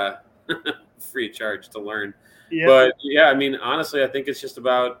there free of charge to learn. Yep. But yeah, I mean, honestly, I think it's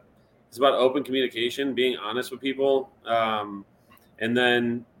about open communication, being honest with people, and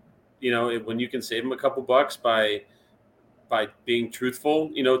then when you can save them a couple bucks by being truthful,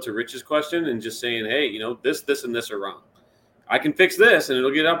 to Rich's question and just saying, hey, this and this are wrong. I can fix this and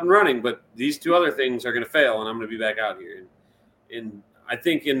it'll get up and running, but these two other things are going to fail, and I'm going to be back out here. And I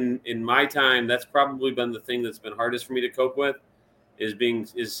think in my time, that's probably been the thing that's been hardest for me to cope with,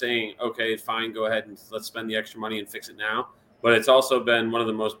 is saying, okay, fine, go ahead and let's spend the extra money and fix it now. But it's also been one of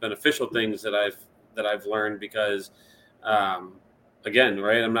the most beneficial things that I've learned because, again,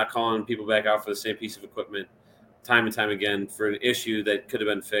 right, I'm not calling people back out for the same piece of equipment time and time again for an issue that could have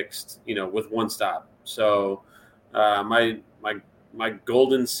been fixed, with one stop. So my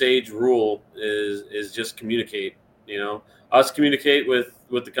golden sage rule is just communicate. Us communicate with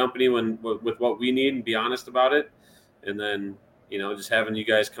the company with what we need and be honest about it, and then just having you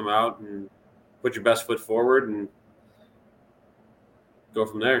guys come out and put your best foot forward and go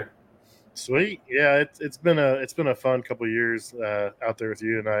from there. Sweet, yeah. It's been a fun couple of years out there with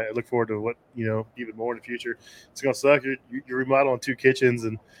you, and I look forward to what even more in the future. It's gonna suck. You're remodeling 2 kitchens,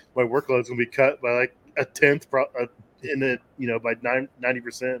 and my workload's gonna be cut by like a tenth, in it by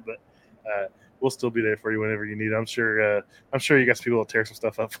 90%. But we'll still be there for you whenever you need. I'm sure you got some people to tear some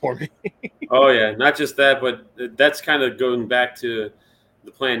stuff up for me. Oh yeah, not just that, but that's kind of going back to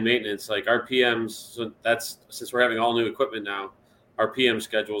the planned maintenance, like our PMs. So that's, since we're having all new equipment now, our PM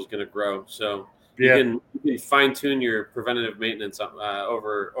schedule is going to grow. So Yeah. you can fine tune your preventative maintenance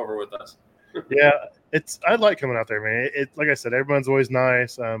over with us. Yeah, I like coming out there, man. It like I said, everyone's always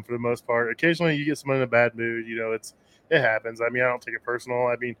nice for the most part. Occasionally, you get someone in a bad mood. It happens. I mean, I don't take it personal.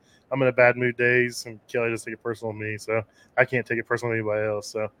 I mean, I'm in a bad mood days, and Kelly doesn't take it personal to me, so I can't take it personal to anybody else.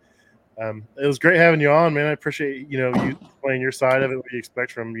 So it was great having you on, man. I appreciate you explaining your side of it, what you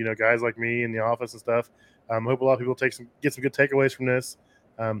expect from guys like me in the office and stuff. Hope a lot of people get some good takeaways from this.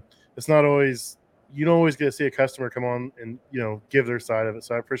 It's not always You don't always get to see a customer come on and give their side of it.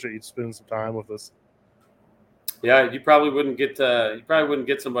 So I appreciate you spending some time with us. Yeah, you probably wouldn't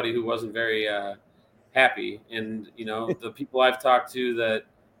get somebody who wasn't very happy. And the people I've talked to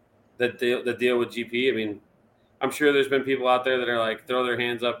that deal with GP. I mean, I'm sure there's been people out there that are like throw their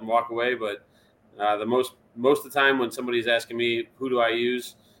hands up and walk away, but the most of the time when somebody's asking me who do I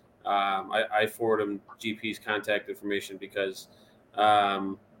use, I forward them GP's contact information because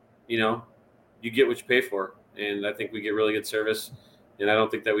you get what you pay for, and I think we get really good service, and I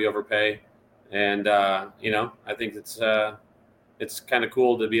don't think that we overpay, and I think it's kind of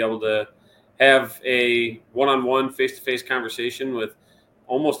cool to be able to have a one-on-one, face-to-face conversation with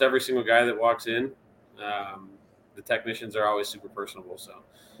almost every single guy that walks in. The technicians are always super personable. So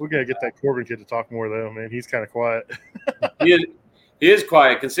we got to get that Corbin kid to talk more, though, man. He's kind of quiet. he is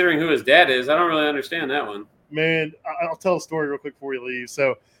quiet, considering who his dad is. I don't really understand that one. Man, I'll tell a story real quick before we leave.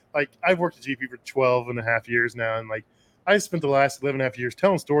 So, like, I've worked at GP for 12 and a half years now, and, like, I spent the last 11 and a half years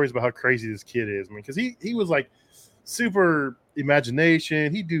telling stories about how crazy this kid is. I mean, because he was, like, super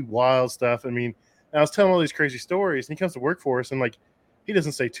imagination. He'd do wild stuff. I mean, and I was telling all these crazy stories, and he comes to work for us, and, like, he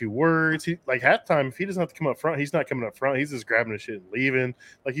doesn't say 2 words. He, like, half the time, if he doesn't have to come up front, he's not coming up front. He's just grabbing his shit and leaving.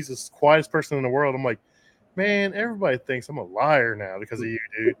 Like, he's the quietest person in the world. I'm like, man, everybody thinks I'm a liar now because of you,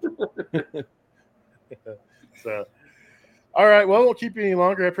 dude. So, all right. Well, we'll keep you any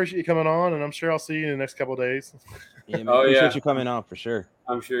longer. I appreciate you coming on, and I'm sure I'll see you in the next couple of days. Yeah, man, appreciate you coming on for sure.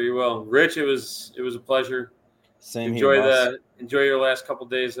 I'm sure you will. Rich, it was a pleasure. Same enjoy here, boss. Enjoy your last couple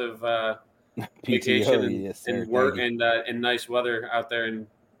of days of vacation and, yes, sir. and work and nice weather out there in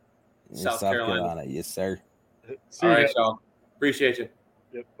South Carolina. Yes, sir. All right, y'all. Appreciate you.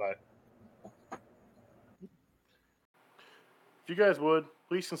 Yep. Bye. If you guys would,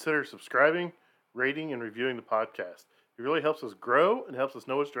 please consider subscribing, rating, and reviewing the podcast. It really helps us grow and helps us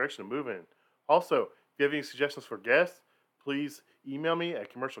know which direction to move in. Also, if you have any suggestions for guests, please email me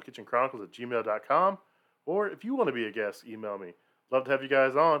at commercialkitchenchronicles@gmail.com. Or if you want to be a guest, email me. Love to have you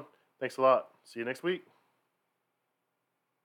guys on. Thanks a lot. See you next week.